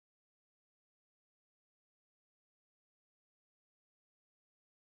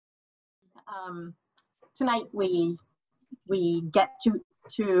Um, Tonight we get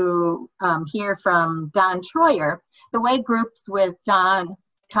to hear from Don Troyer. The way groups with Don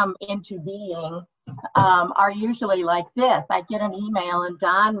come into being are usually like this. I get an email and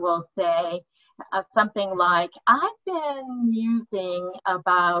Don will say something like, "I've been musing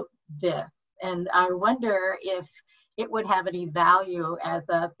about this, and I wonder if it would have any value as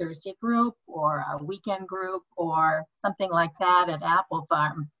a Thursday group or a weekend group or something like that at Apple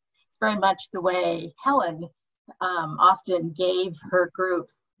Farm." It's very much the way Helen often gave her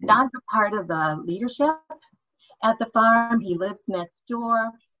groups. Don's a part of the leadership at the farm. He lives next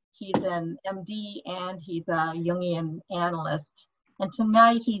door. He's an MD and he's a Jungian analyst. And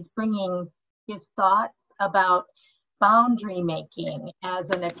tonight he's bringing his thoughts about boundary making as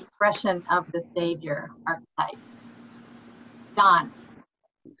an expression of the Savior archetype. Don.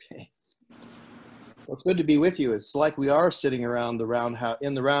 Okay. Well, it's good to be with you. It's like we are sitting around the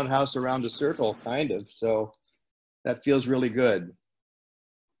in the roundhouse around a circle, kind of. So that feels really good.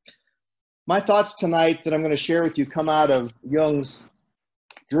 My thoughts tonight that I'm going to share with you come out of Jung's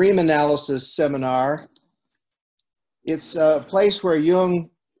dream analysis seminar. It's a place where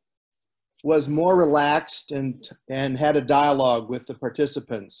Jung was more relaxed and had a dialogue with the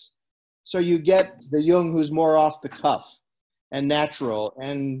participants. So you get the Jung who's more off the cuff and natural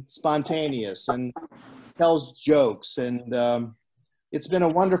and spontaneous and tells jokes. And it's been a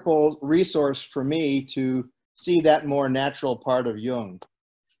wonderful resource for me to see that more natural part of Jung.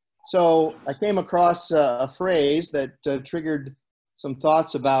 So I came across a phrase that triggered some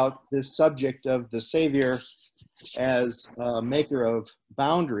thoughts about this subject of the Savior as a maker of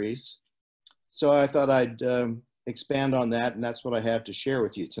boundaries. So I thought I'd expand on that, and that's what I have to share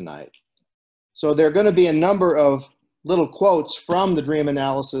with you tonight. So there are going to be a number of little quotes from the dream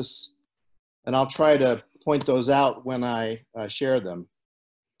analysis, and I'll try to point those out when I share them.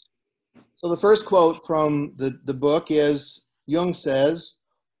 So the first quote from the book is, Jung says,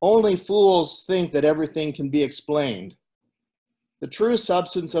 "Only fools think that everything can be explained. The true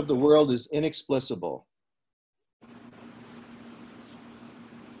substance of the world is inexplicable."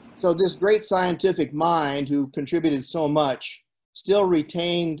 So this great scientific mind who contributed so much still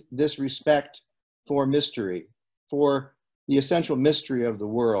retained this respect for mystery, for the essential mystery of the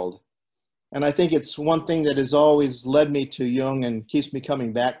world. And I think it's one thing that has always led me to Jung and keeps me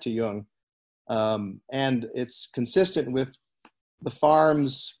coming back to Jung. And it's consistent with the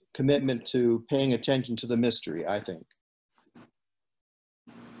farm's commitment to paying attention to the mystery, I think.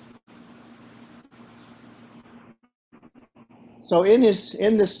 So in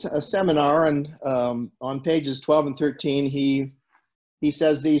this seminar, and on pages 12 and 13, he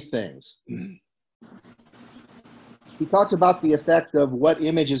says these things. He talked about the effect of what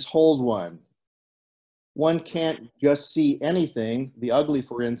images hold one. One can't just see anything, the ugly,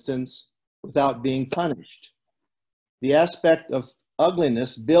 for instance, without being punished. The aspect of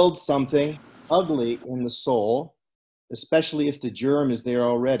ugliness builds something ugly in the soul, especially if the germ is there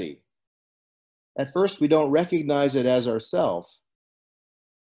already. At first, we don't recognize it as ourself.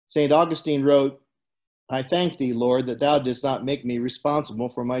 St. Augustine wrote, "I thank thee, Lord, that thou didst not make me responsible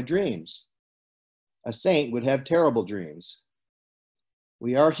for my dreams." A saint would have terrible dreams.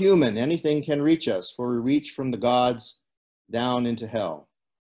 We are human. Anything can reach us, for we reach from the gods down into hell.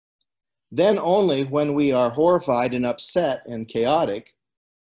 Then only when we are horrified and upset and chaotic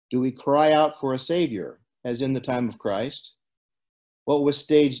do we cry out for a Savior, as in the time of Christ. What was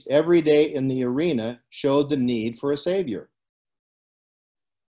staged every day in the arena showed the need for a Savior.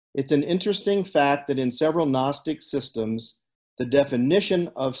 It's an interesting fact that in several Gnostic systems, the definition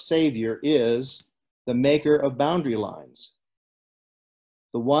of Savior is the maker of boundary lines,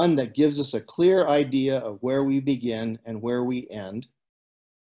 the one that gives us a clear idea of where we begin and where we end.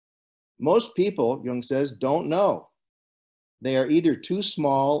 Most people, Jung says, don't know. They are either too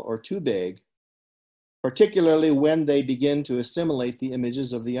small or too big, particularly when they begin to assimilate the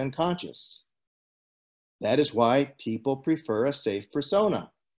images of the unconscious. That is why people prefer a safe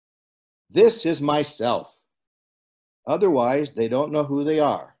persona. This is myself. Otherwise, they don't know who they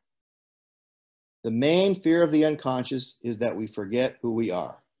are. The main fear of the unconscious is that we forget who we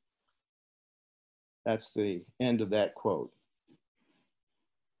are. That's the end of that quote.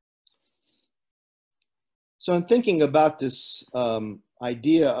 So in thinking about this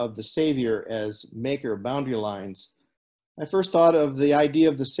idea of the Savior as maker of boundary lines, I first thought of the idea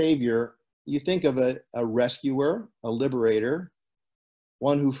of the Savior. You think of a rescuer, a liberator,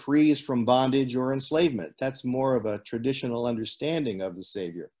 one who frees from bondage or enslavement. That's more of a traditional understanding of the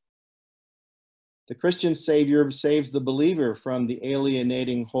Savior. The Christian Savior saves the believer from the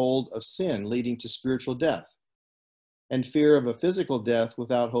alienating hold of sin, leading to spiritual death. and fear of a physical death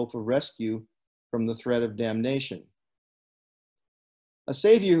without hope of rescue from the threat of damnation. A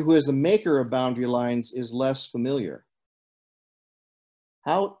savior who is the maker of boundary lines is less familiar.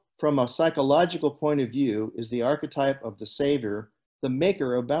 How, from a psychological point of view, is the archetype of the savior the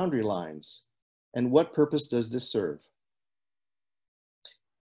maker of boundary lines? And what purpose does this serve?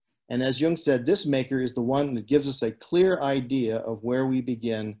 And as Jung said, this maker is the one that gives us a clear idea of where we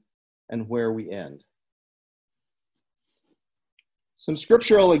begin and where we end. Some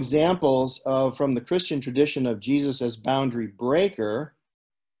scriptural examples from the Christian tradition of Jesus as boundary breaker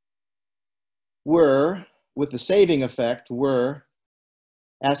were, with the saving effect, were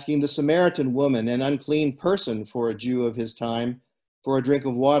asking the Samaritan woman, an unclean person for a Jew of his time, for a drink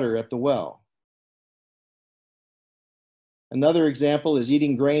of water at the well. Another example is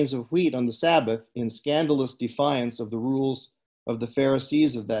eating grains of wheat on the Sabbath in scandalous defiance of the rules of the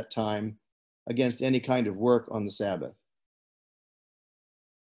Pharisees of that time against any kind of work on the Sabbath.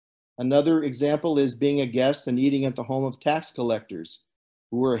 Another example is being a guest and eating at the home of tax collectors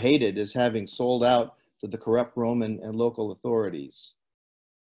who were hated as having sold out to the corrupt Roman and local authorities.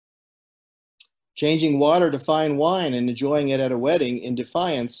 Changing water to fine wine and enjoying it at a wedding in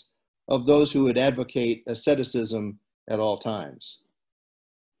defiance of those who would advocate asceticism at all times.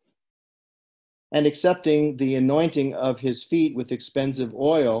 And accepting the anointing of his feet with expensive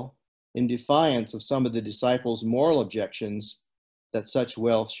oil in defiance of some of the disciples' moral objections that such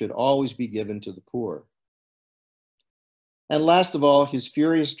wealth should always be given to the poor. And last of all, his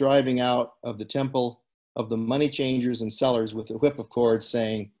furious driving out of the temple of the money changers and sellers with a whip of cords,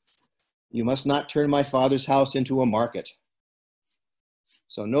 saying, "You must not turn my Father's house into a market."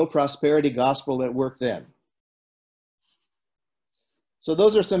 So no prosperity gospel at work then. So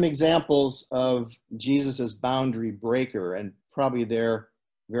those are some examples of Jesus as boundary breaker, and probably they're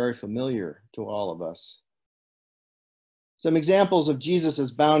very familiar to all of us. Some examples of Jesus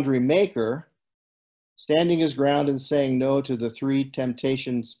as boundary maker: standing his ground and saying no to the 3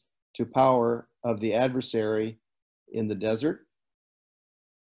 temptations to power of the adversary in the desert,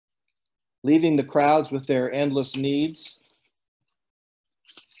 leaving the crowds with their endless needs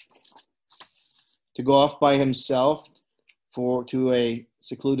to go off by himself to a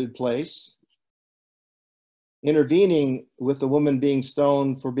secluded place, intervening with the woman being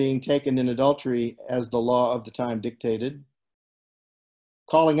stoned for being taken in adultery as the law of the time dictated,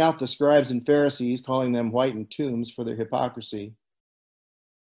 calling out the scribes and Pharisees, calling them whitened tombs for their hypocrisy,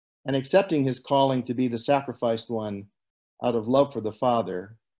 and accepting his calling to be the sacrificed one out of love for the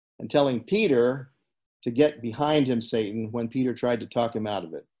Father, and telling Peter to get behind him, Satan, when Peter tried to talk him out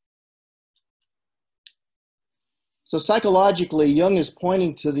of it. So psychologically, Jung is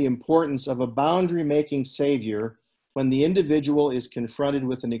pointing to the importance of a boundary-making savior when the individual is confronted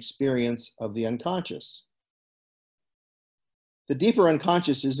with an experience of the unconscious. The deeper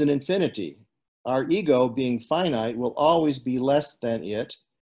unconscious is an infinity. Our ego, being finite, will always be less than it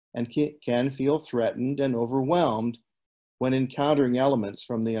and can feel threatened and overwhelmed when encountering elements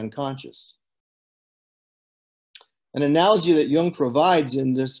from the unconscious. An analogy that Jung provides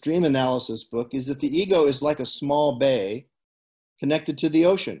in this dream analysis book is that the ego is like a small bay connected to the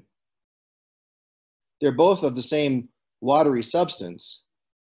ocean. They're both of the same watery substance,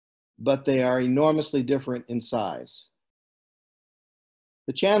 but they are enormously different in size.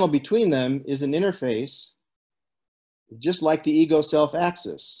 The channel between them is an interface, just like the ego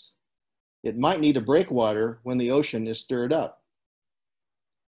self-axis. It might need a breakwater when the ocean is stirred up.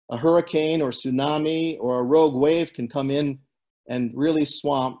 A hurricane or tsunami or a rogue wave can come in and really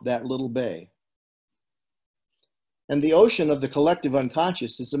swamp that little bay. And the ocean of the collective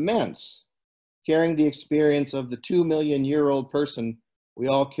unconscious is immense, carrying the experience of the 2-million-year-old person we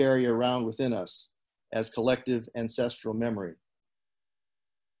all carry around within us as collective ancestral memory.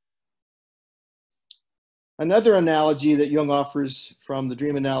 Another analogy that Jung offers from the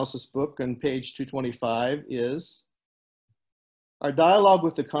dream analysis book on page 225 is, our dialogue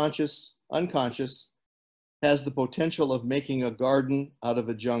with the conscious, unconscious, has the potential of making a garden out of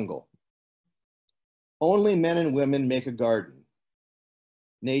a jungle. Only men and women make a garden.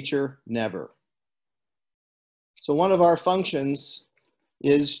 Nature, never. So one of our functions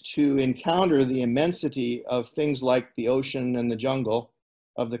is to encounter the immensity of things like the ocean and the jungle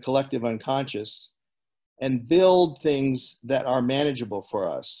of the collective unconscious and build things that are manageable for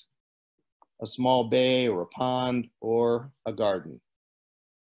us. A small bay or a pond or a garden.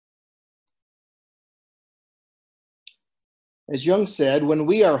 As Jung said, when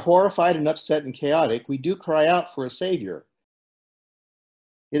we are horrified and upset and chaotic, we do cry out for a savior.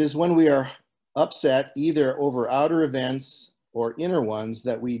 It is when we are upset either over outer events or inner ones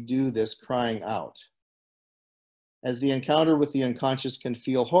that we do this crying out. as the encounter with the unconscious can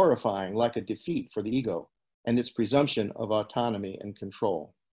feel horrifying, like a defeat for the ego and its presumption of autonomy and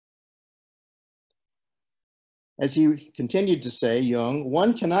control. As he continued to say, Jung,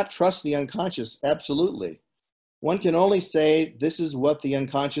 one cannot trust the unconscious absolutely. One can only say this is what the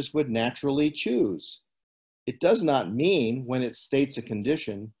unconscious would naturally choose. It does not mean, when it states a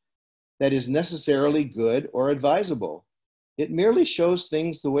condition, that is necessarily good or advisable. It merely shows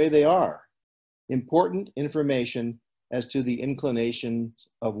things the way they are, important information as to the inclinations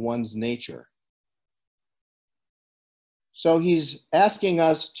of one's nature. So he's asking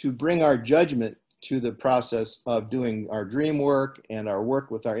us to bring our judgment to the process of doing our dream work and our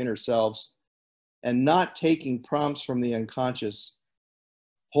work with our inner selves, and not taking prompts from the unconscious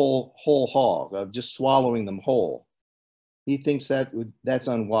whole hog, of just swallowing them whole. He thinks that's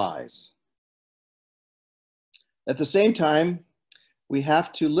unwise. At the same time, we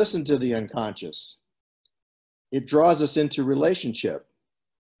have to listen to the unconscious. It draws us into relationship.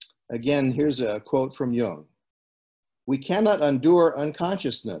 Again, here's a quote from Jung. We cannot endure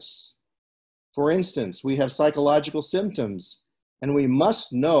unconsciousness. For instance, we have psychological symptoms, and we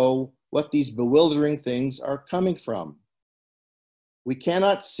must know what these bewildering things are coming from. We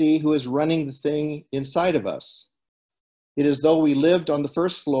cannot see who is running the thing inside of us. It is as though we lived on the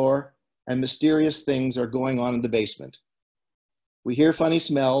first floor and mysterious things are going on in the basement. We hear funny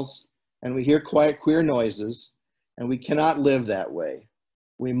smells and we hear quiet, queer noises, and we cannot live that way.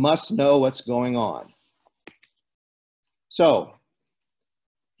 We must know what's going on. So,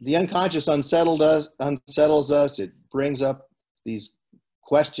 the unconscious unsettles us. It brings up these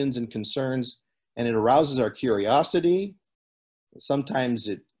questions and concerns, and it arouses our curiosity. Sometimes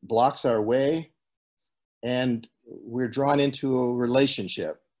it blocks our way, and we're drawn into a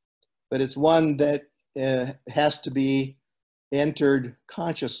relationship. But it's one that has to be entered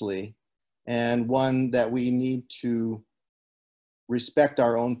consciously, and one that we need to respect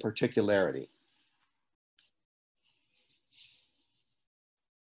our own particularity.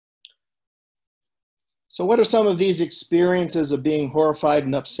 So what are some of these experiences of being horrified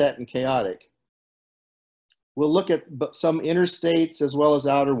and upset and chaotic? We'll look at some inner states as well as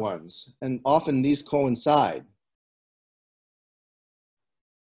outer ones, and often these coincide.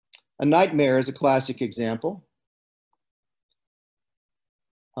 A nightmare is a classic example.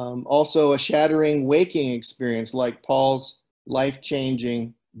 Also a shattering waking experience like Paul's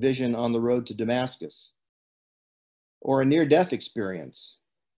life-changing vision on the road to Damascus, or a near-death experience,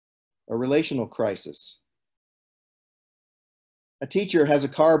 a relational crisis. A teacher has a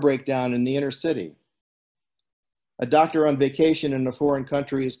car breakdown in the inner city. A doctor on vacation in a foreign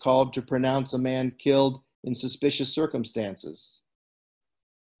country is called to pronounce a man killed in suspicious circumstances.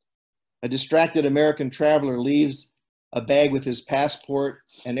 A distracted American traveler leaves a bag with his passport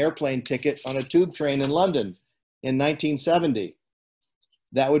and airplane ticket on a tube train in London in 1970.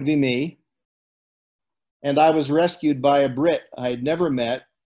 That would be me. And I was rescued by a Brit I had never met,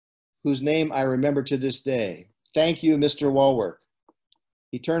 whose name I remember to this day. Thank you, Mr. Walwork.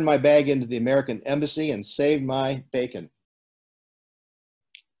 He turned my bag into the American embassy and saved my bacon.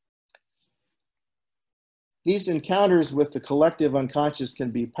 These encounters with the collective unconscious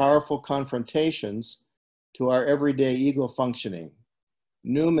can be powerful confrontations to our everyday ego functioning,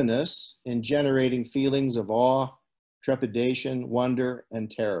 numinous in generating feelings of awe, trepidation, wonder,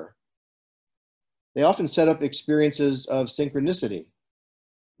 and terror. They often set up experiences of synchronicity,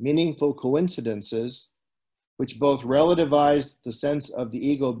 meaningful coincidences, which both relativize the sense of the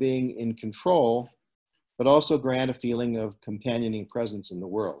ego being in control, but also grant a feeling of companioning presence in the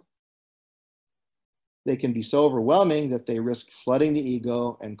world. They can be so overwhelming that they risk flooding the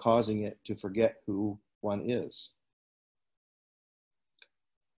ego and causing it to forget who one is.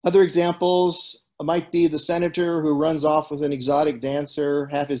 Other examples might be the senator who runs off with an exotic dancer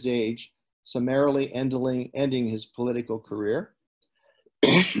half his age, summarily ending his political career.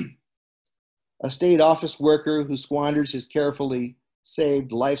 A state office worker who squanders his carefully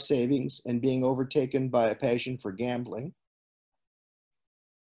saved life savings and being overtaken by a passion for gambling.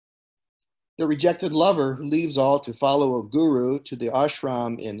 The rejected lover who leaves all to follow a guru to the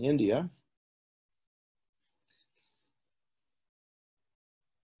ashram in India.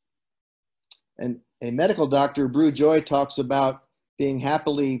 And a medical doctor, Brew Joy, talks about being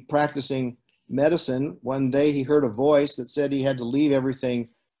happily practicing medicine. One day he heard a voice that said he had to leave everything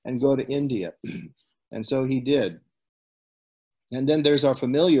and go to India. And so he did. And then there's our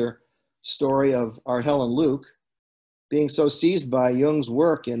familiar story of our Helen Luke being so seized by Jung's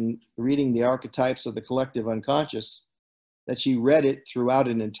work in reading the archetypes of the collective unconscious that she read it throughout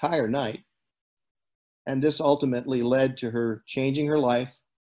an entire night. And this ultimately led to her changing her life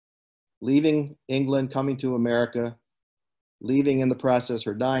leaving England, coming to America, leaving in the process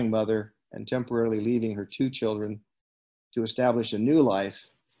her dying mother, and temporarily leaving her 2 children to establish a new life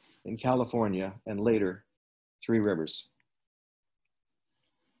in California and later 3 Rivers.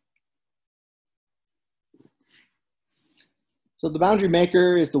 So the boundary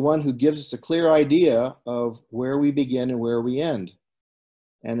maker is the one who gives us a clear idea of where we begin and where we end.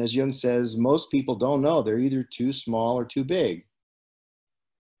 And as Jung says, most people don't know. They're either too small or too big.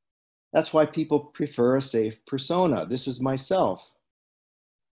 That's why people prefer a safe persona. This is myself.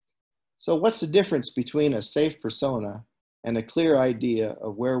 So what's the difference between a safe persona and a clear idea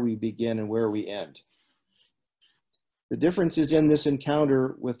of where we begin and where we end? The difference is in this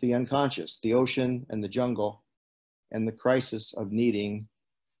encounter with the unconscious, the ocean and the jungle, and the crisis of needing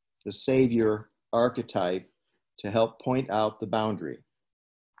the savior archetype to help point out the boundary.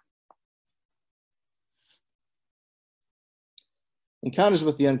 Encounters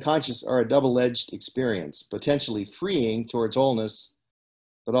with the unconscious are a double-edged experience, potentially freeing towards wholeness,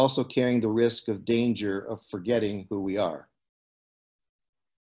 but also carrying the risk of danger of forgetting who we are.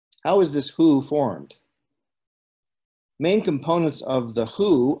 How is this who formed? Main components of the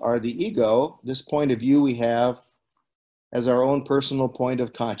who are the ego, this point of view we have as our own personal point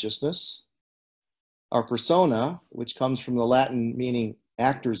of consciousness, our persona, which comes from the Latin meaning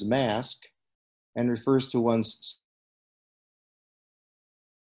actor's mask and refers to one's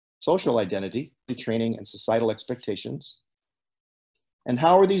social identity, training, and societal expectations. And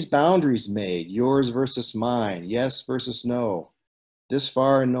how are these boundaries made? Yours versus mine, yes versus no, this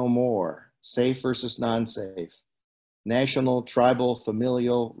far and no more, safe versus non-safe, national, tribal,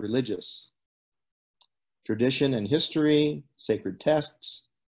 familial, religious, tradition and history, sacred texts,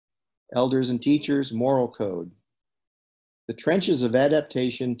 elders and teachers, moral code, the trenches of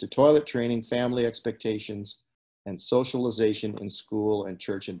adaptation to toilet training, family expectations, and socialization in school and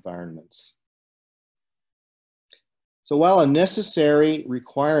church environments. So while a necessary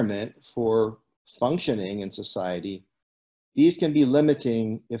requirement for functioning in society, these can be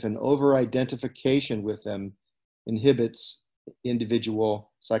limiting if an over-identification with them inhibits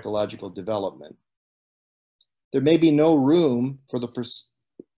individual psychological development. There may be no room for the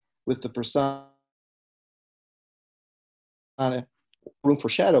with the persona, room for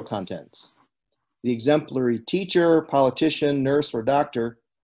shadow contents. The exemplary teacher, politician, nurse, or doctor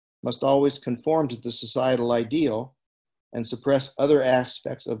must always conform to the societal ideal and suppress other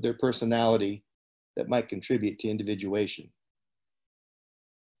aspects of their personality that might contribute to individuation.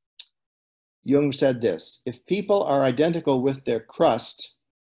 Jung said this: if people are identical with their crust,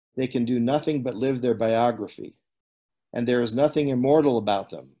 they can do nothing but live their biography, and there is nothing immortal about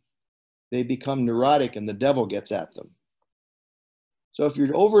them. They become neurotic and the devil gets at them. So if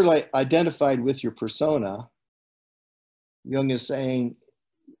you're overly identified with your persona, Jung is saying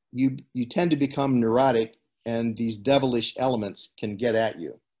you tend to become neurotic and these devilish elements can get at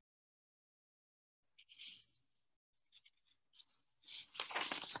you.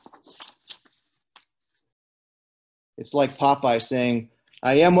 It's like Popeye saying,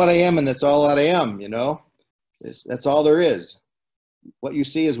 I am what I am and that's all that I am, you know? That's all there is. What you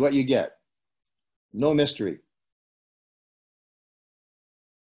see is what you get. No mystery.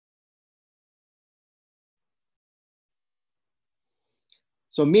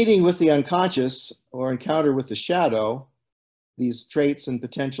 So meeting with the unconscious or encounter with the shadow, these traits and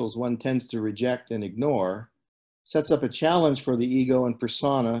potentials one tends to reject and ignore, sets up a challenge for the ego and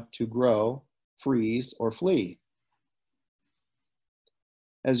persona to grow, freeze, or flee.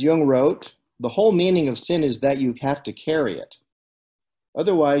 As Jung wrote, the whole meaning of sin is that you have to carry it.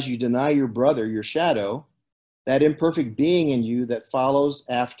 Otherwise, you deny your brother, your shadow, that imperfect being in you that follows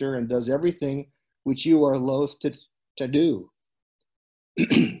after and does everything which you are loath to do.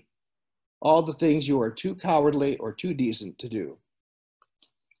 All the things you are too cowardly or too decent to do.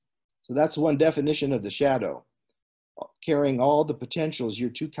 So that's one definition of the shadow, carrying all the potentials you're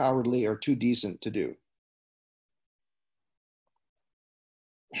too cowardly or too decent to do.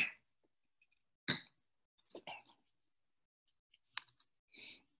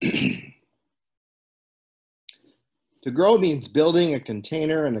 To grow means building a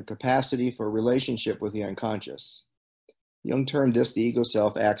container and a capacity for a relationship with the unconscious. Jung termed this the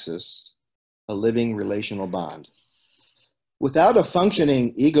ego-self axis, a living relational bond. Without a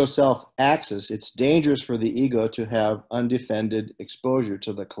functioning ego-self axis, it's dangerous for the ego to have undefended exposure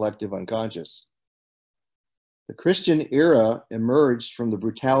to the collective unconscious. The Christian era emerged from the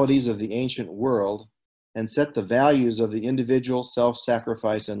brutalities of the ancient world and set the values of the individual,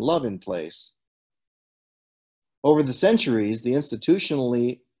 self-sacrifice, and love in place. Over the centuries, the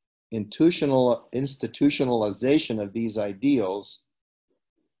institutionalization of these ideals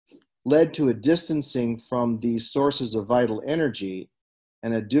led to a distancing from these sources of vital energy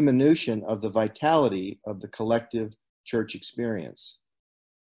and a diminution of the vitality of the collective church experience.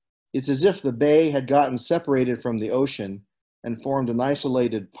 It's as if the bay had gotten separated from the ocean and formed an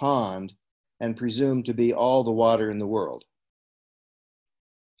isolated pond and presumed to be all the water in the world.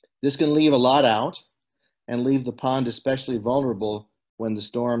 This can leave a lot out and leave the pond especially vulnerable when the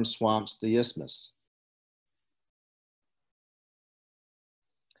storm swamps the isthmus.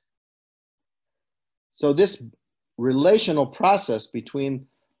 So this relational process between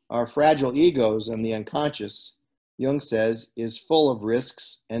our fragile egos and the unconscious, Jung says, is full of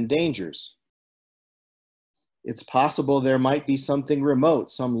risks and dangers. It's possible there might be something remote,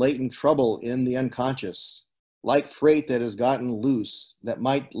 some latent trouble in the unconscious, like freight that has gotten loose that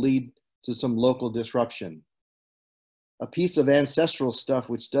might lead to some local disruption. A piece of ancestral stuff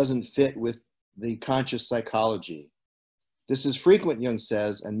which doesn't fit with the conscious psychology. This is frequent, Jung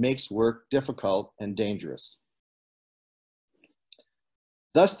says, and makes work difficult and dangerous.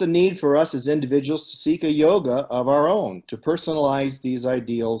 Thus, the need for us as individuals to seek a yoga of our own, to personalize these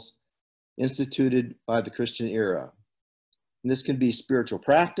ideals instituted by the Christian era. And this can be spiritual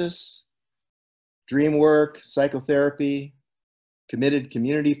practice, dream work, psychotherapy, committed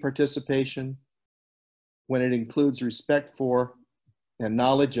community participation, when it includes respect for and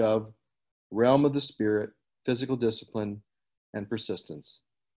knowledge of realm of the spirit, physical discipline, and persistence.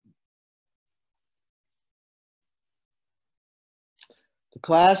 The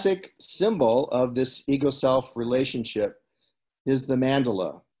classic symbol of this ego-self relationship is the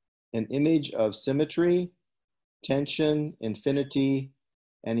mandala, an image of symmetry, tension, infinity,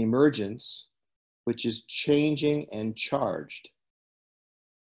 and emergence, which is changing and charged.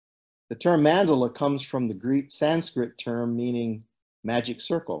 The term mandala comes from the Greek Sanskrit term meaning magic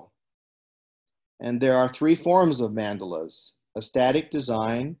circle. And there are three forms of mandalas: a static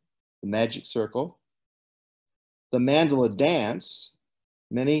design, the magic circle, the mandala dance.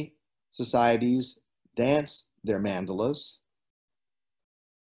 Many societies dance their mandalas.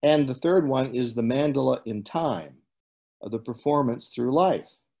 And the third one is the mandala in time, the performance through life.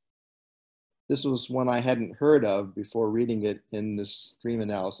 This was one I hadn't heard of before reading it in this dream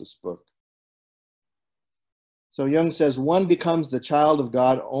analysis book. So Jung says, one becomes the child of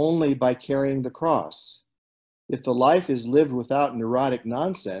God only by carrying the cross. If the life is lived without neurotic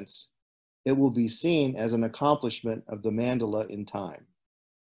nonsense, it will be seen as an accomplishment of the mandala in time.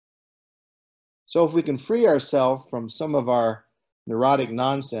 So if we can free ourselves from some of our neurotic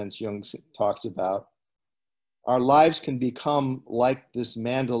nonsense Jung talks about, our lives can become like this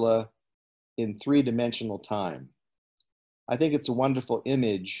mandala in three-dimensional time. I think it's a wonderful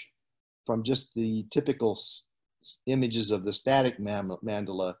image from just the typical images of the static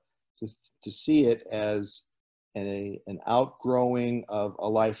mandala to see it as an outgrowing of a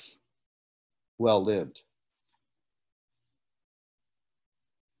life well lived.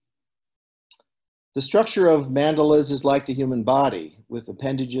 The structure of mandalas is like the human body, with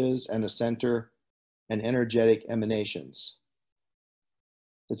appendages and a center and energetic emanations.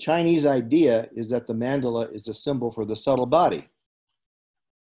 The Chinese idea is that the mandala is a symbol for the subtle body.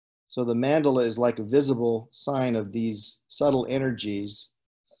 So the mandala is like a visible sign of these subtle energies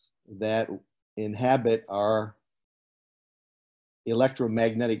that inhabit our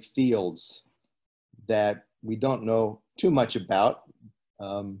electromagnetic fields that we don't know too much about,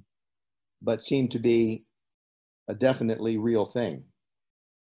 but seem to be a definitely real thing.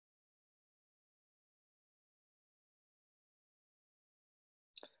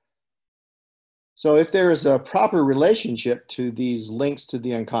 So if there is a proper relationship to these links to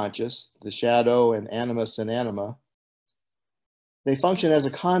the unconscious, the shadow and animus and anima, they function as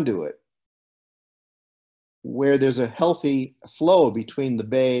a conduit where there's a healthy flow between the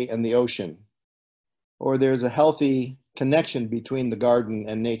bay and the ocean, or there's a healthy connection between the garden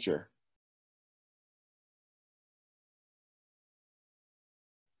and nature.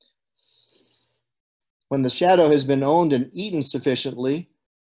 When the shadow has been owned and eaten sufficiently,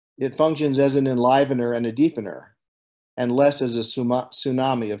 it functions as an enlivener and a deepener, and less as a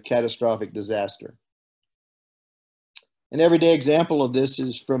tsunami of catastrophic disaster. An everyday example of this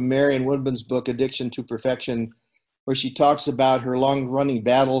is from Marion Woodman's book, Addiction to Perfection, where she talks about her long-running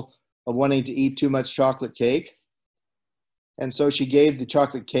battle of wanting to eat too much chocolate cake. And so she gave the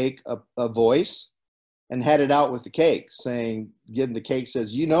chocolate cake a voice and had it out with the cake, saying, the cake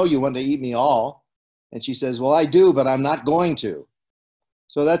says, you know you want to eat me all. And she says, well, I do, but I'm not going to.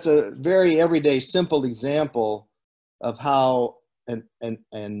 So that's a very everyday, simple example of how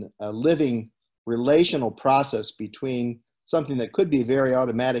a living relational process between something that could be very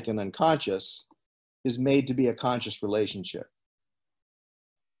automatic and unconscious is made to be a conscious relationship.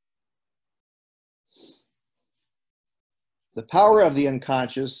 The power of the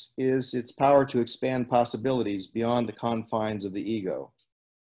unconscious is its power to expand possibilities beyond the confines of the ego,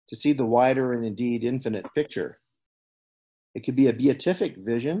 to see the wider and indeed infinite picture. It can be a beatific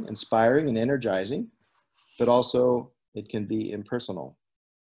vision, inspiring and energizing, but also it can be impersonal.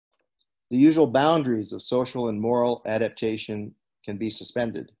 The usual boundaries of social and moral adaptation can be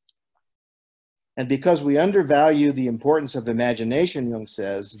suspended. And because we undervalue the importance of imagination, Jung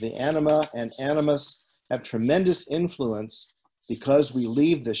says, the anima and animus have tremendous influence because we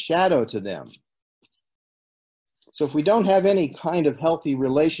leave the shadow to them. So if we don't have any kind of healthy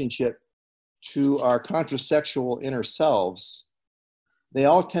relationship to our contrasexual inner selves, they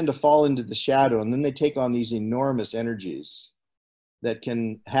all tend to fall into the shadow, and then they take on these enormous energies that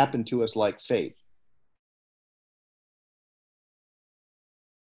can happen to us like fate.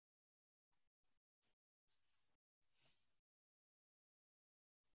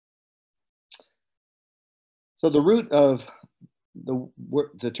 So the root of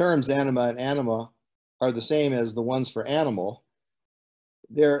the terms anima and anima are the same as the ones for animal.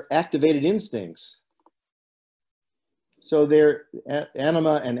 They're activated instincts. So their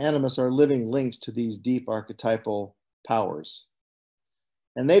anima and animus are living links to these deep archetypal powers.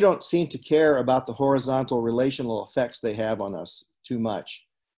 And they don't seem to care about the horizontal relational effects they have on us too much.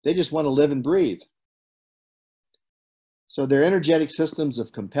 They just want to live and breathe. So their energetic systems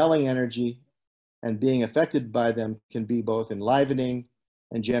of compelling energy and being affected by them can be both enlivening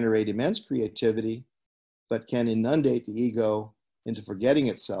and generate immense creativity, but can inundate the ego into forgetting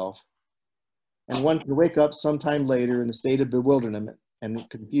itself. And one can wake up sometime later in a state of bewilderment and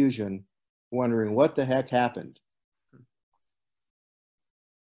confusion, wondering what the heck happened.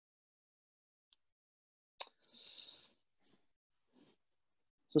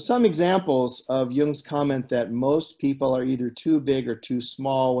 So some examples of Jung's comment that most people are either too big or too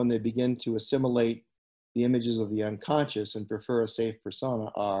small when they begin to assimilate the images of the unconscious and prefer a safe persona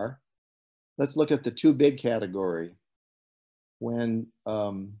are, let's look at the too big category. When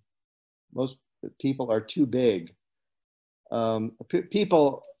most people are too big.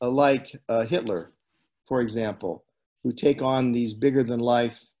 People like Hitler, for example, who take on these bigger than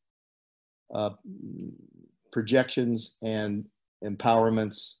life projections and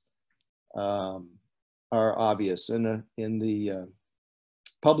empowerments are obvious. In the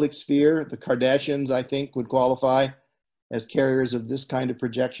public sphere, the Kardashians, I think, would qualify as carriers of this kind of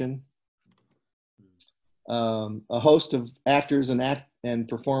projection. A host of actors and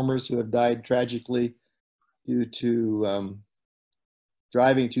performers who have died tragically due to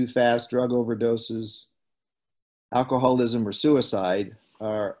driving too fast, drug overdoses, alcoholism, or suicide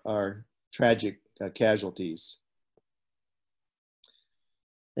are tragic casualties.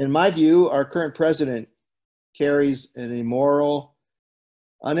 In my view, our current president carries an immoral,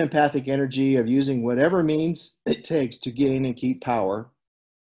 unempathic energy of using whatever means it takes to gain and keep power,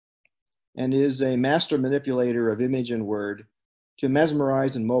 and is a master manipulator of image and word to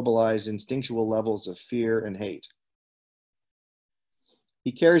mesmerize and mobilize instinctual levels of fear and hate.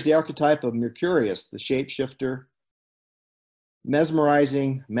 He carries the archetype of Mercurius, the shapeshifter,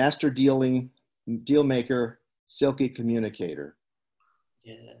 mesmerizing, master deal maker, silky communicator.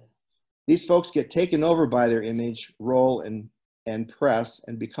 Yeah. These folks get taken over by their image, role, and press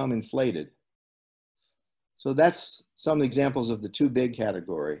and become inflated. So that's some examples of the too big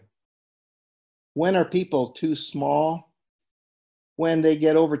category. When are people too small? When they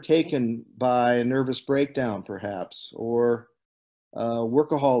get overtaken by a nervous breakdown, perhaps, or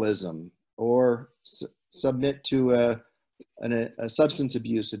workaholism, or submit to a substance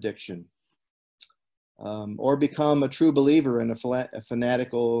abuse addiction, or become a true believer in a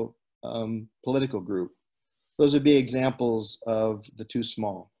fanatical political group. Those would be examples of the too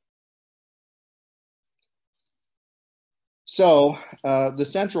small. So the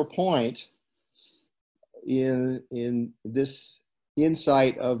central point in this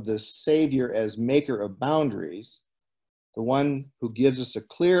insight of the Savior as maker of boundaries, the one who gives us a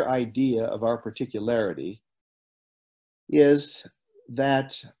clear idea of our particularity, is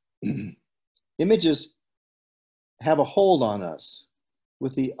that images have a hold on us,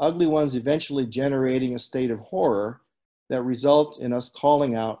 with the ugly ones eventually generating a state of horror that results in us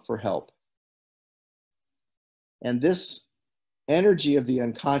calling out for help. And this energy of the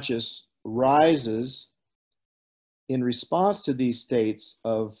unconscious rises in response to these states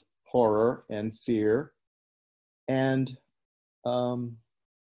of horror and fear, and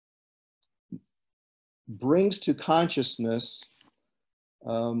brings to consciousness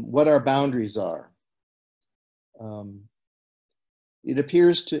what our boundaries are. It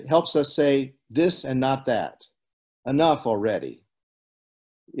appears to helps us say this and not that. Enough already.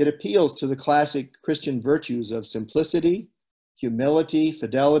 It appeals to the classic Christian virtues of simplicity, humility,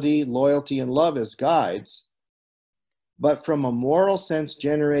 fidelity, loyalty, and love as guides, but from a moral sense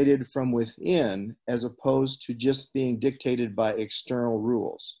generated from within as opposed to just being dictated by external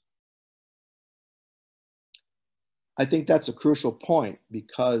rules. I think that's a crucial point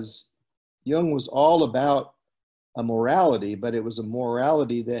because Jung was all about a morality, but it was a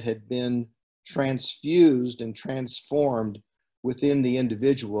morality that had been transfused and transformed within the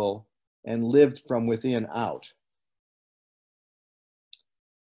individual and lived from within out.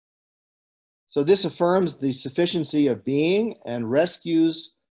 So this affirms the sufficiency of being and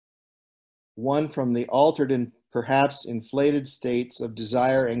rescues one from the altered and perhaps inflated states of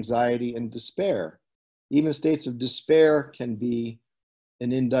desire, anxiety, and despair. Even states of despair can be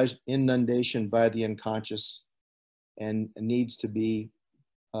an inundation by the unconscious and needs to be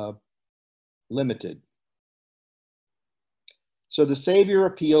limited. So the Savior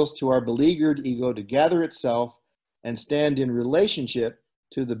appeals to our beleaguered ego to gather itself and stand in relationship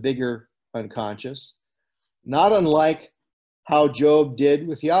to the bigger unconscious, not unlike how Job did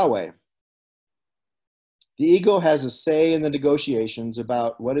with Yahweh. The ego has a say in the negotiations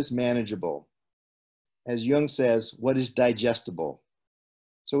about what is manageable. As Jung says, what is digestible.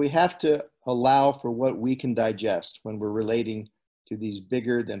 So we have to allow for what we can digest when we're relating to these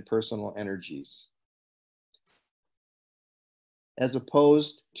bigger than personal energies, as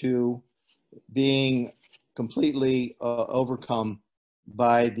opposed to being completely overcome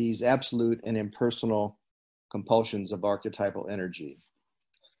by these absolute and impersonal compulsions of archetypal energy.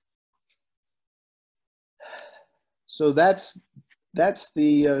 So that's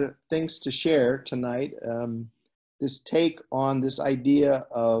the things to share tonight. This take on this idea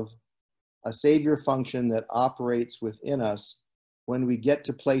of a savior function that operates within us when we get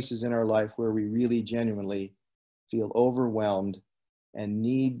to places in our life where we really genuinely feel overwhelmed and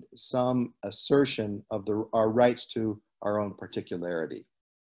need some assertion of our rights to our own particularity.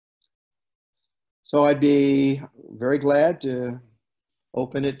 So I'd be very glad to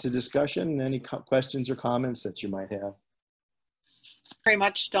open it to discussion. Any questions or comments that you might have? Very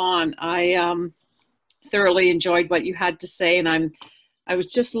much, Dawn. I thoroughly enjoyed what you had to say, and I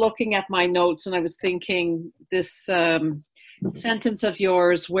was just looking at my notes and I was thinking this sentence of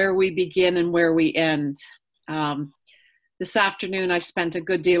yours, where we begin and where we end. This afternoon I spent a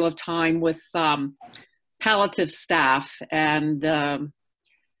good deal of time with palliative staff, and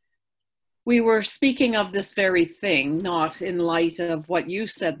we were speaking of this very thing, not in light of what you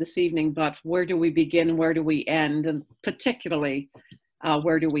said this evening, but where do we begin and where do we end, and particularly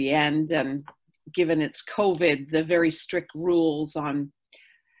where do we end, and given it's COVID, the very strict rules on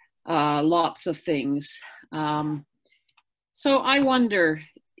lots of things. So I wonder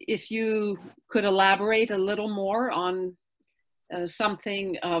if you could elaborate a little more on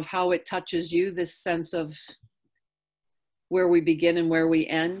something of how it touches you, this sense of where we begin and where we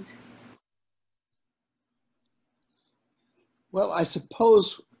end. Well, I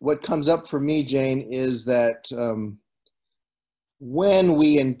suppose what comes up for me, Jane, is that when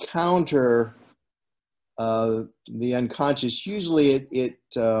we encounter the unconscious, usually it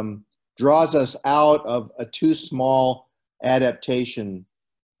draws us out of a too small adaptation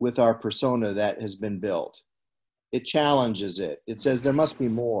with our persona that has been built. It challenges it. It says there must be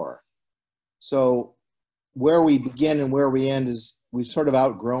more. So where we begin and where we end is we've sort of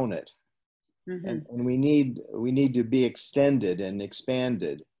outgrown it. Mm-hmm. And we need to be extended and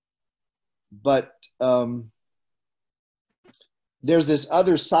expanded. But there's this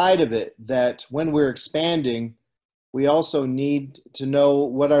other side of it that when we're expanding, we also need to know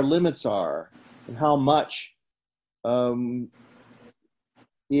what our limits are and how much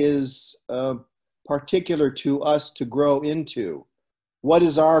is particular to us to grow into. What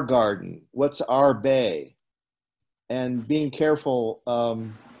is our garden? What's our bay? And being careful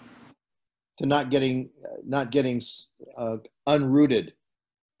to not getting unrooted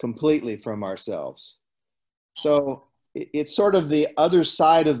completely from ourselves. So it's sort of the other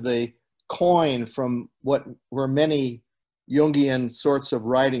side of the coin from where many Jungian sorts of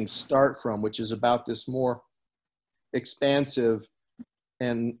writings start from, which is about this more expansive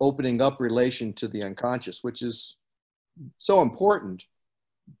and opening up relation to the unconscious, which is so important.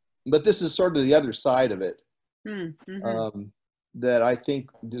 But this is sort of the other side of it. Mm-hmm. That I think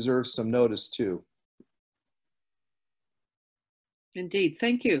deserves some notice too. Indeed.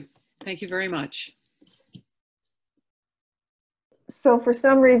 Thank you. Thank you very much. So for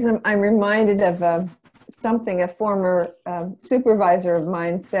some reason, I'm reminded of something a former supervisor of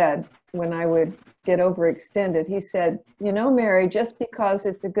mine said when I would get overextended. He said, you know, Mary, just because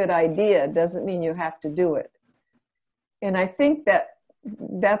it's a good idea doesn't mean you have to do it. And I think that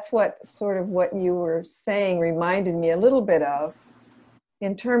that's what sort of what you were saying reminded me a little bit of,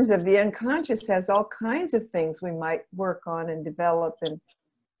 in terms of the unconscious has all kinds of things we might work on and develop,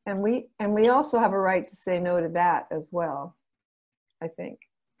 and we also have a right to say no to that as well, I think.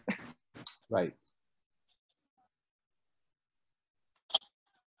 Right.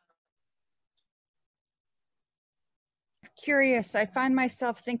 Curious, I find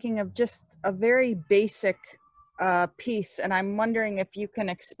myself thinking of just a very basic piece, and I'm wondering if you can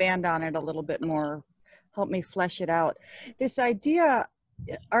expand on it a little bit more, help me flesh it out. This idea,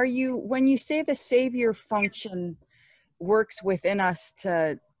 when you say the savior function works within us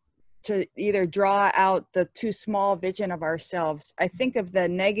to either draw out the too small vision of ourselves, I think of the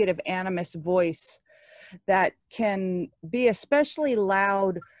negative animus voice that can be especially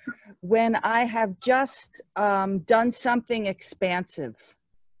loud when I have just done something expansive.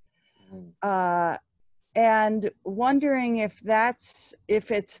 And wondering if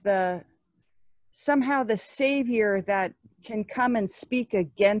it's somehow the savior that can come and speak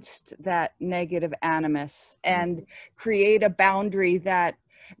against that negative animus and create a boundary that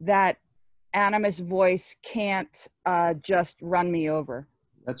animus voice can't just run me over.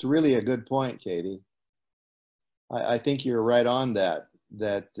 That's really a good point, Katie. I think you're right on that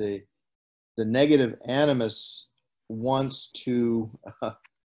the negative animus wants to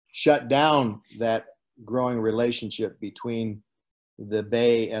shut down that growing relationship between the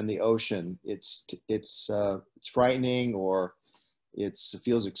bay and the ocean. It's frightening, or it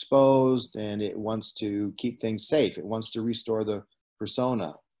feels exposed, and it wants to keep things safe. It wants to restore the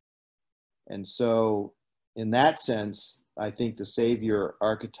persona. And so in that sense, I think the savior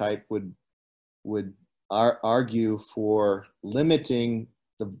archetype would argue for limiting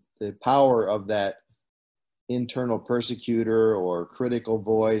the power of that internal persecutor or critical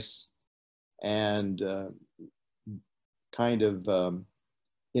voice, and kind of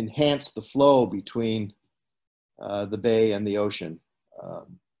enhance the flow between the bay and the ocean.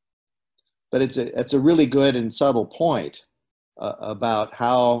 But it's a really good and subtle point about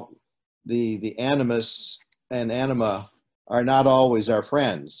how the animus and anima are not always our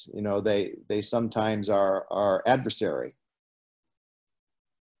friends. You know, they sometimes are our adversary.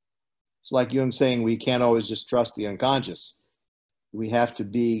 It's like Jung saying we can't always just trust the unconscious. We have to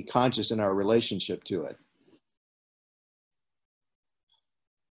be conscious in our relationship to it.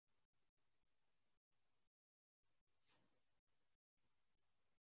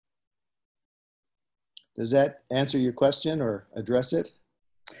 Does that answer your question or address it?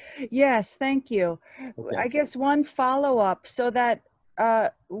 Yes, thank you. Okay. I guess one follow-up, so that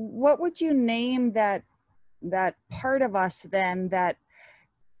what would you name that part of us then that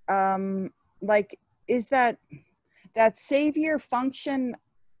like, is that savior function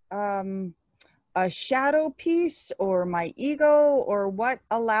a shadow piece, or my ego, or what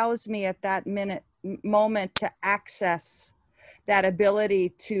allows me at that moment to access that ability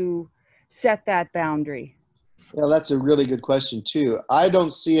to set that boundary? Well, that's a really good question too. I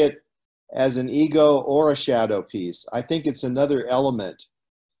don't see it as an ego or a shadow piece. I think it's another element,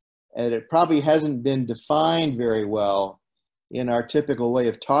 and it probably hasn't been defined very well in our typical way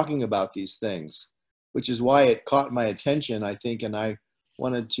of talking about these things, which is why it caught my attention, I think, and I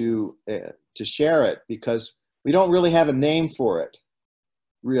wanted to share it, because we don't really have a name for it,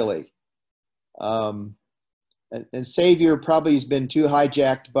 really. And savior probably has been too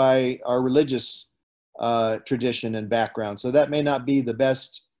hijacked by our religious tradition and background, so that may not be the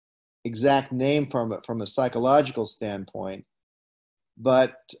best exact name from a psychological standpoint,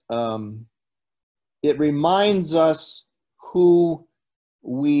 but it reminds us who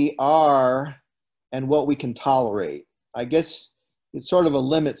we are and what we can tolerate. I guess it's sort of a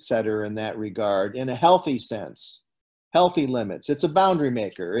limit setter in that regard, in a healthy sense, healthy limits. It's a boundary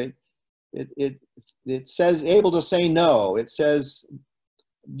maker. It says able to say no. It says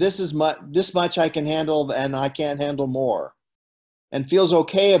this much I can handle, and I can't handle more, and feels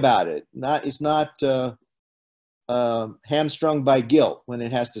okay about it. It's not hamstrung by guilt when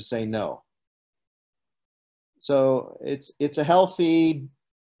it has to say no. So it's a healthy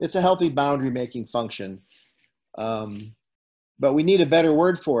boundary making function. But we need a better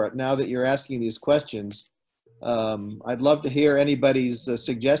word for it now that you're asking these questions. I'd love to hear anybody's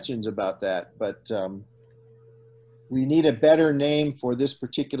suggestions about that, but we need a better name for this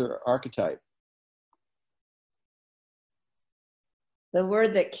particular archetype. The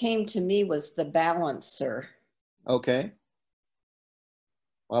word that came to me was the balancer. Okay.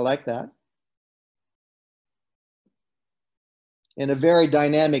 I like that. In a very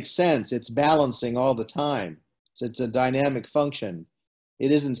dynamic sense, it's balancing all the time. So it's a dynamic function. It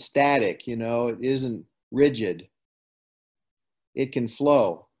isn't static, you know, it isn't rigid. It can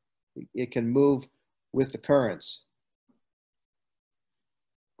flow. It can move with the currents.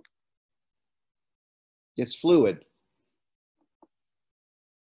 It's fluid.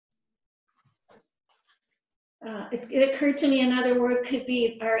 It occurred to me another word could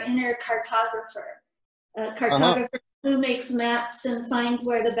be our inner cartographer. Cartographer who makes maps and finds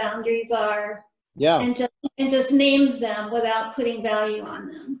where the boundaries are. Yeah. And just names them without putting value on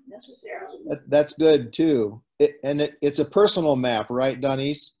them necessarily. That's good too. It's a personal map, right,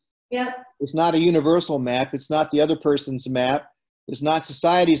 Denise? Yep. It's not a universal map. It's not the other person's map. It's not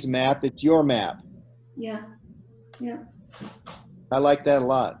society's map. It's your map. Yeah. Yeah. I like that a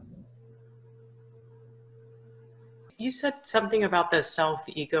lot. You said something about the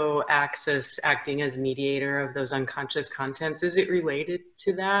self-ego axis acting as mediator of those unconscious contents. Is it related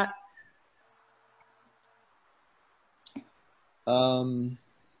to that?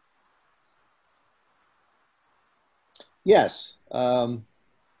 Yes.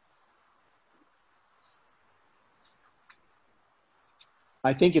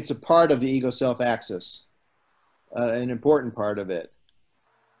 I think it's a part of the ego self axis, an important part of it.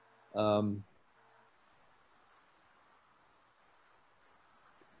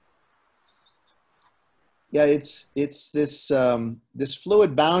 Yeah, it's this this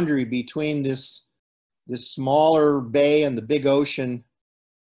fluid boundary between this smaller bay and the big ocean.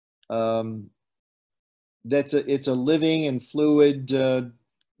 It's a living and fluid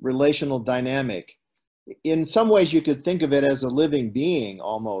relational dynamic. In some ways, you could think of it as a living being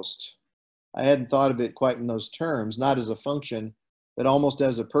almost. I hadn't thought of it quite in those terms, not as a function, but almost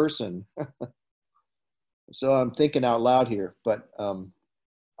as a person. So I'm thinking out loud here, but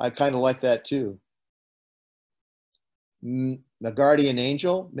I kind of like that too. A guardian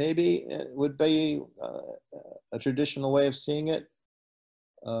angel, maybe, would be a traditional way of seeing it.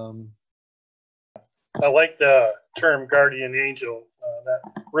 I like the term guardian angel.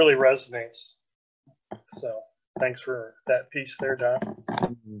 That really resonates. So thanks for that piece there, Don.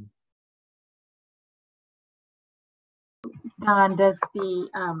 Don, does the,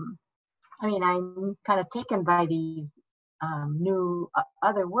 I mean, I'm kind of taken by these new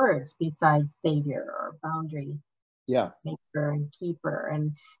other words besides savior or boundary. Yeah. Maker and keeper.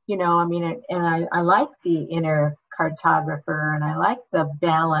 And, you know, I mean, and I like the inner cartographer, and I like the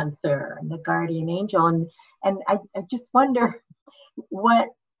balancer and the guardian angel. And I just wonder what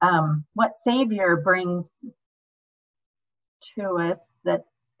savior brings to us that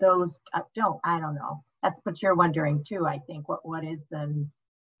those don't. I don't know. That's what you're wondering too, I think. What is the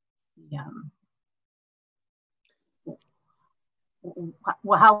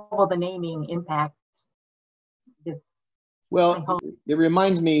how will the naming impact this? Well, it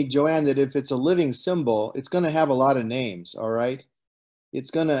reminds me, Joanne, that if it's a living symbol, it's going to have a lot of names, all right?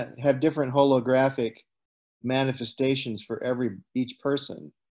 It's going to have different holographic manifestations for each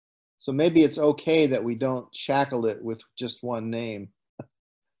person. So maybe it's okay that we don't shackle it with just one name.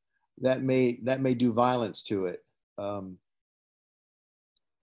 That may do violence to it.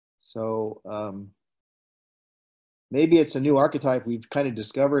 Maybe it's a new archetype we've kind of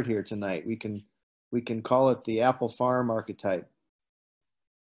discovered here tonight. We can call it the apple farm archetype.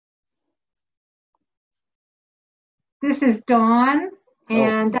 This is Dawn,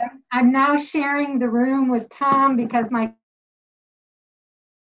 and I'm now sharing the room with Tom because my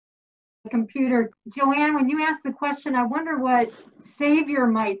computer. Joanne, when you asked the question, I wonder what savior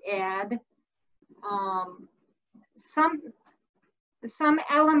might add. Some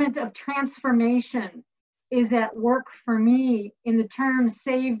element of transformation is at work for me in the term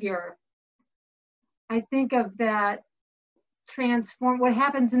savior. I think of that transform, what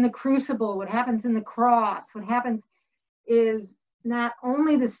happens in the crucible, what happens in the cross, what happens is not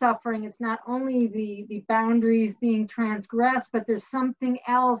only the suffering, it's not only the boundaries being transgressed, but there's something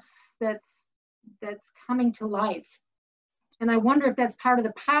else that's coming to life. And I wonder if that's part of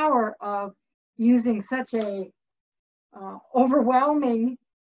the power of using such a overwhelming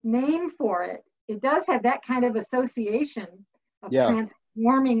name for it. It does have that kind of association of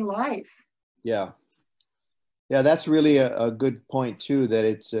transforming life. Yeah. Yeah, that's really a good point too, that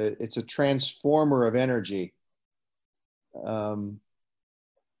it's a transformer of energy. One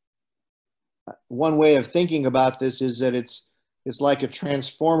way of thinking about this is that it's like a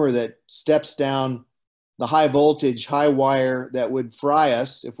transformer that steps down the high voltage, high wire that would fry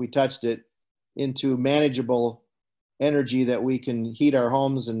us if we touched it into manageable energy that we can heat our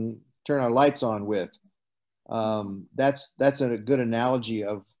homes and turn our lights on with. That's a good analogy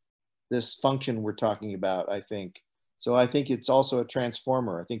of this function we're talking about, I think. So I think it's also a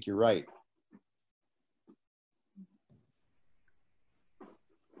transformer. I think you're right.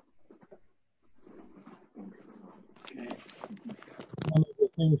 one of the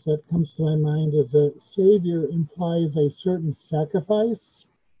things that comes to my mind is that Savior implies a certain sacrifice,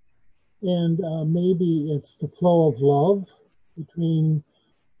 and maybe it's the flow of love between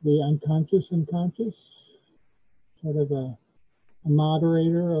the unconscious and conscious, sort of a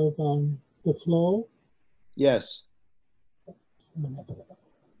moderator of the flow. Yes. And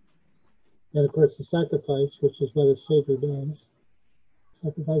of course, the sacrifice, which is what a Savior does,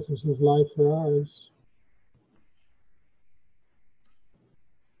 sacrifices his life for ours.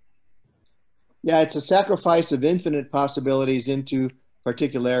 Yeah, it's a sacrifice of infinite possibilities into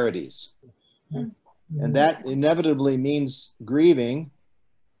particularities. Yeah. And that inevitably means grieving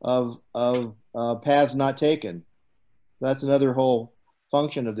of paths not taken. That's another whole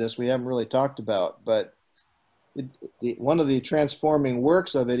function of this we haven't really talked about. But one of the transforming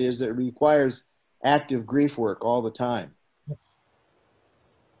works of it is that it requires active grief work all the time.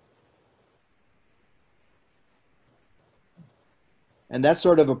 And that's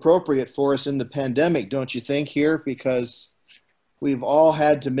sort of appropriate for us in the pandemic, don't you think, here? Because we've all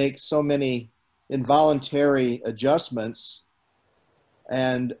had to make so many involuntary adjustments.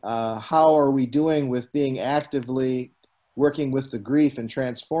 And how are we doing with being actively working with the grief and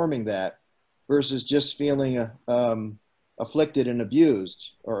transforming that versus just feeling afflicted and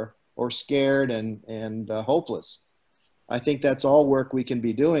abused or scared and hopeless? I think that's all work we can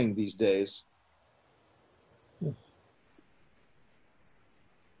be doing these days.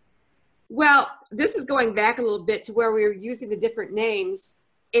 Well, this is going back a little bit to where we were using the different names.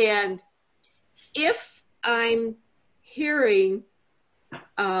 And if I'm hearing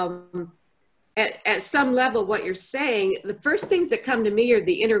at some level what you're saying, the first things that come to me are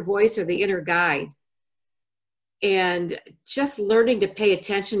the inner voice or the inner guide. And just learning to pay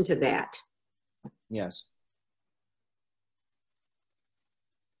attention to that. Yes.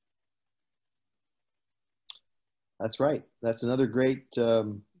 That's right. That's another great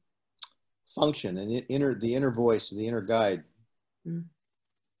function, and the inner voice, the inner guide. And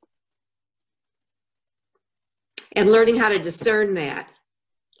learning how to discern that.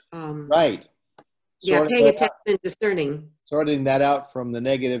 Right. Yeah, paying attention and discerning. Sorting that out from the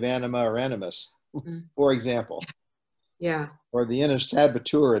negative anima or animus, for example. Yeah. Or the inner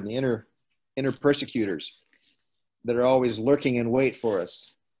saboteur and the inner persecutors that are always lurking in wait for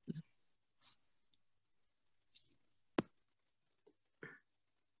us.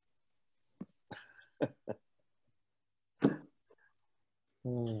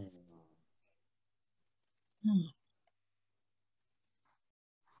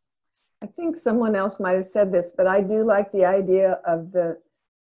 I think someone else might have said this, but I do like the idea of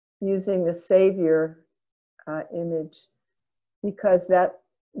using the Savior image, because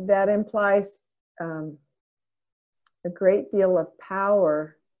that implies a great deal of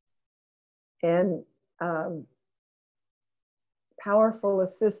power and powerful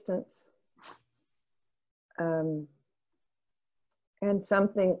assistance, and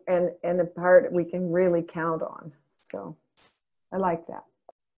something and a part we can really count on. So I like that.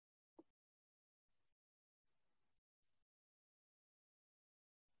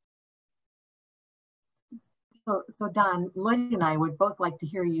 So Don, Lloyd and I would both like to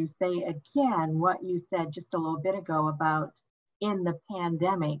hear you say again what you said just a little bit ago about in the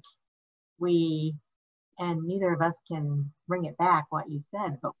pandemic, and neither of us can bring it back what you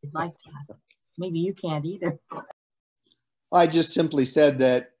said, but we'd like to. Maybe you can't either. I just simply said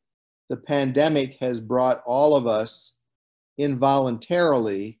that the pandemic has brought all of us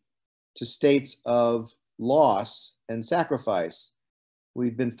involuntarily to states of loss and sacrifice.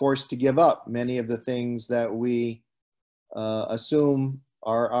 We've been forced to give up many of the things that we assume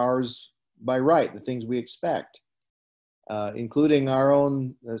are ours by right, the things we expect, including our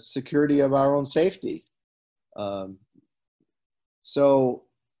own security of our own safety. So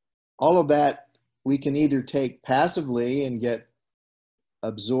all of that we can either take passively and get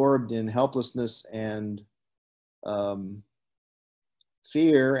absorbed in helplessness and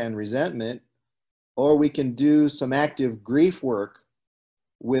fear and resentment, or we can do some active grief work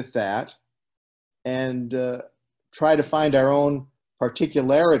with that and try to find our own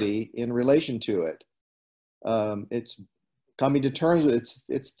particularity in relation to it. It's coming to terms with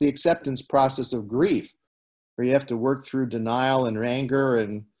it's the acceptance process of grief, where you have to work through denial and anger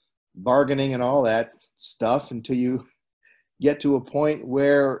and bargaining and all that stuff until you get to a point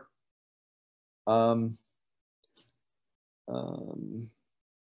where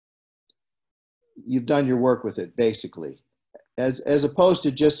you've done your work with it, basically, as opposed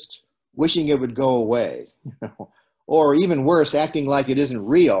to just wishing it would go away, you know? Or even worse, acting like it isn't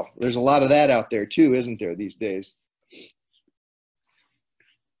real. There's a lot of that out there too, isn't there, these days?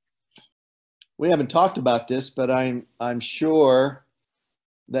 We haven't talked about this, but I'm sure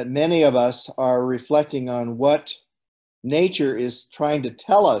that many of us are reflecting on what nature is trying to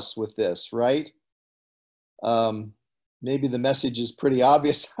tell us with this, right? Maybe the message is pretty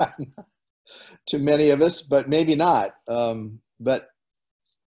obvious to many of us, but maybe not.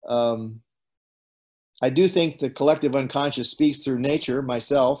 I do think the collective unconscious speaks through nature,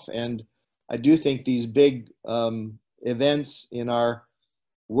 myself, and I do think these big events in our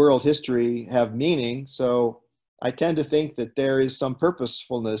world history have meaning. So I tend to think that there is some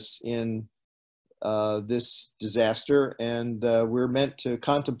purposefulness in this disaster, and we're meant to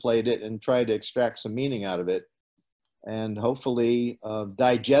contemplate it and try to extract some meaning out of it, and hopefully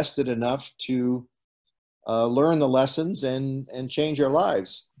digest it enough to learn the lessons and change our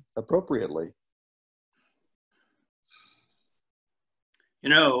lives appropriately. You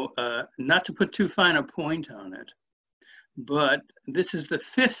know, not to put too fine a point on it, but this is the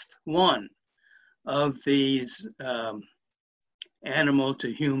 5th one of these animal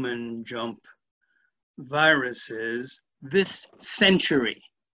to human jump viruses this century.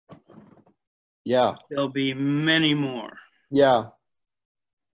 Yeah. There'll be many more. Yeah.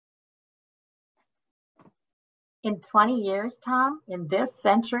 In 20 years, Tom, in this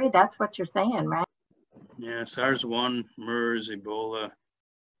century, that's what you're saying, right? Yeah, SARS-1, MERS, Ebola.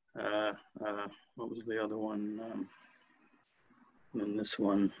 What was the other one? And this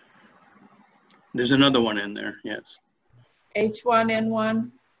one. There's another one in there, yes.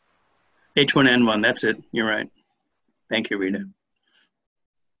 H1N1. H1N1, that's it. You're right. Thank you, Rita.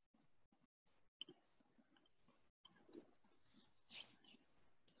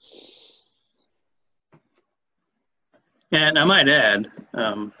 And I might add,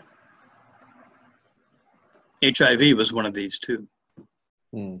 HIV was one of these too.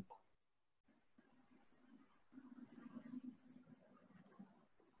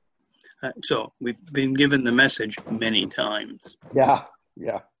 So we've been given the message many times. Yeah,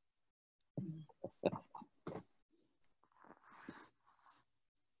 yeah.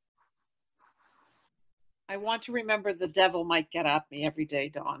 I want to remember the devil might get at me every day,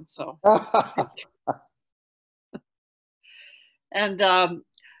 Dawn. So, and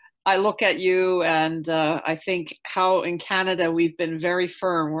I look at you and I think how in Canada we've been very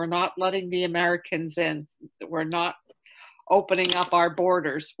firm. We're not letting the Americans in. We're not opening up our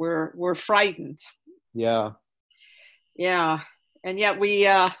borders. We're frightened. Yeah. Yeah, and yet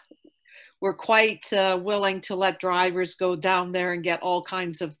we're quite willing to let drivers go down there and get all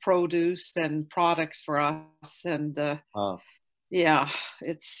kinds of produce and products for us. And yeah,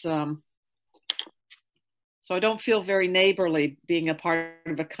 it's so I don't feel very neighborly being a part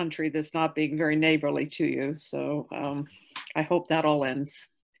of a country that's not being very neighborly to you. So I hope that all ends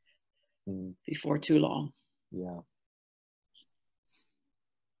before too long. Yeah.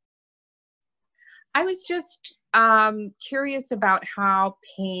 I was just curious about how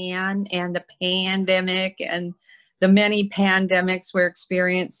Pan and the pandemic and the many pandemics we're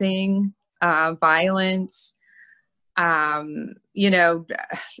experiencing, violence, you know,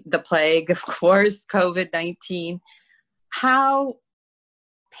 the plague, of course, COVID-19, how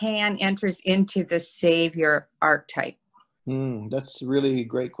Pan enters into the savior archetype. That's a really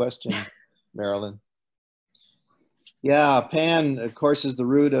great question, Marilyn. Yeah, Pan, of course, is the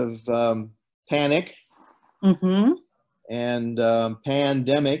root of panic and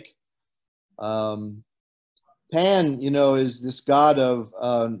pandemic. Pan, you know, is this god of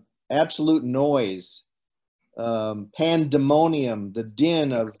absolute noise. Pandemonium, the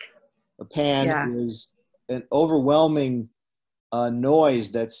din of Pan is an overwhelming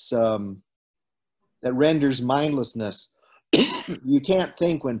noise that's that renders mindlessness. You can't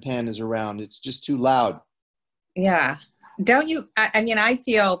think when Pan is around. It's just too loud. Yeah. Don't you? I mean, I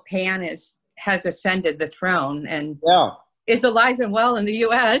feel Pan has ascended the throne and is alive and well in the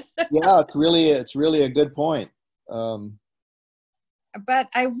U.S. Yeah, it's really a good point. But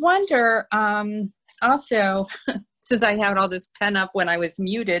I wonder, also, since I had all this pent up when I was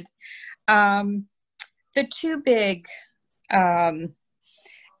muted, the two big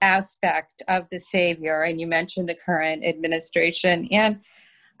aspect of the savior, and you mentioned the current administration, and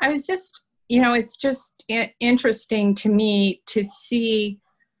I was just, you know, it's just interesting to me to see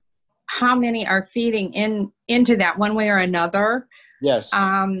how many are feeding into that one way or another. Yes.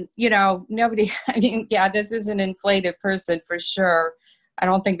 You know, nobody, I mean, yeah, this is an inflated person for sure. I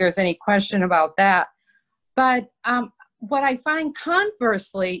don't think there's any question about that. But what I find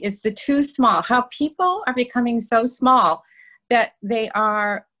conversely is the too small, how people are becoming so small that they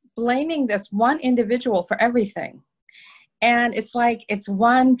are blaming this one individual for everything. And it's like, it's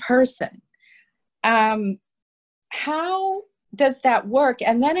one person. How does that work?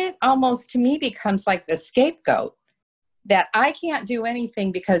 And then it almost to me becomes like the scapegoat. that I can't do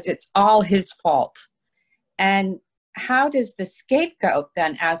anything because it's all his fault. And how does the scapegoat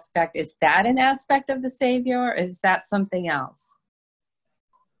then aspect, is that an aspect of the Savior, or is that something else?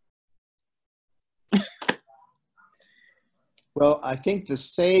 Well, I think the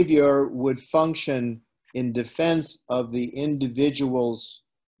Savior would function in defense of the individual's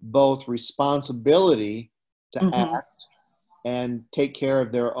both responsibility to act and take care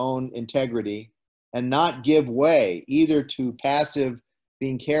of their own integrity and not give way either to passive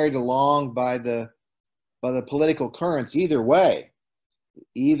being carried along by the political currents, either way.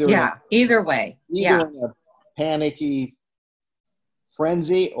 Either way. Either in a panicky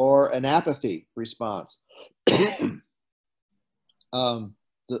frenzy or an apathy response. I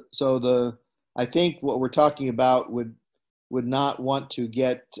think what we're talking about would not want to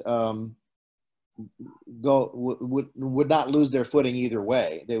get would not lose their footing either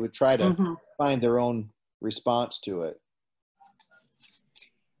way. They would try to find their own response to it.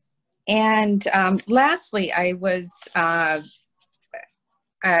 And lastly, I was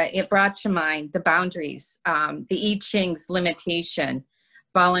it brought to mind the boundaries, the I Ching's limitation,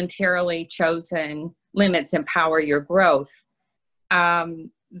 voluntarily chosen limits empower your growth.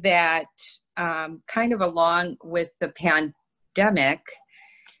 That kind of along with the pandemic,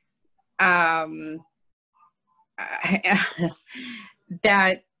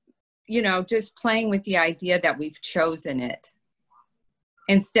 that, you know, just playing with the idea that we've chosen it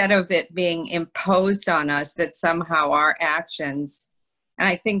instead of it being imposed on us, that somehow our actions, and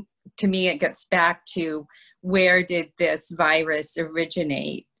I think to me it gets back to where did this virus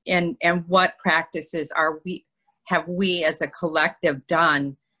originate, and what practices have we as a collective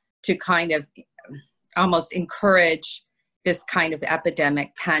done to kind of almost encourage this kind of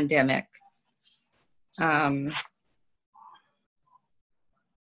epidemic, pandemic.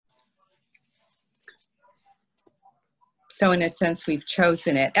 So in a sense, we've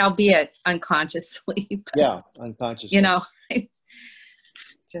chosen it, albeit unconsciously. But, yeah, unconsciously. You know, it's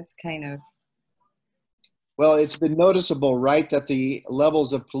just kind of. Well, it's been noticeable, right, that the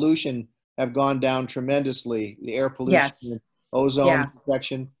levels of pollution have gone down tremendously, the air pollution, ozone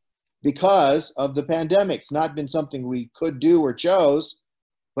protection, because of the pandemic. It's not been something we could do or chose,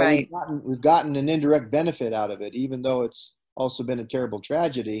 but we've gotten an indirect benefit out of it, even though it's also been a terrible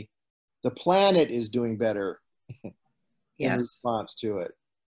tragedy. The planet is doing better in response to it.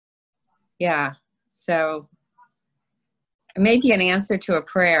 Yeah, so maybe an answer to a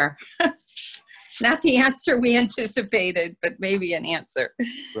prayer. Not the answer we anticipated, but maybe an answer,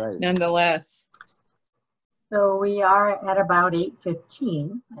 nonetheless. So we are at about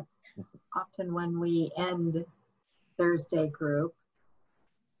 8:15. That's often when we end Thursday group.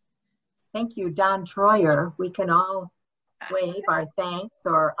 Thank you, Don Troyer. We can all wave our thanks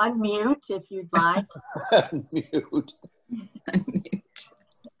or unmute if you'd like. Unmute.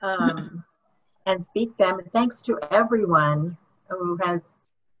 And speak them. And thanks to everyone who has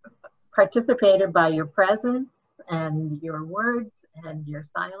participated by your presence and your words and your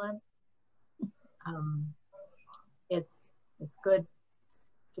silence. It's good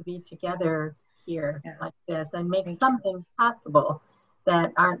to be together here like this and make some things possible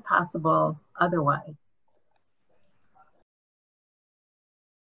that aren't possible otherwise.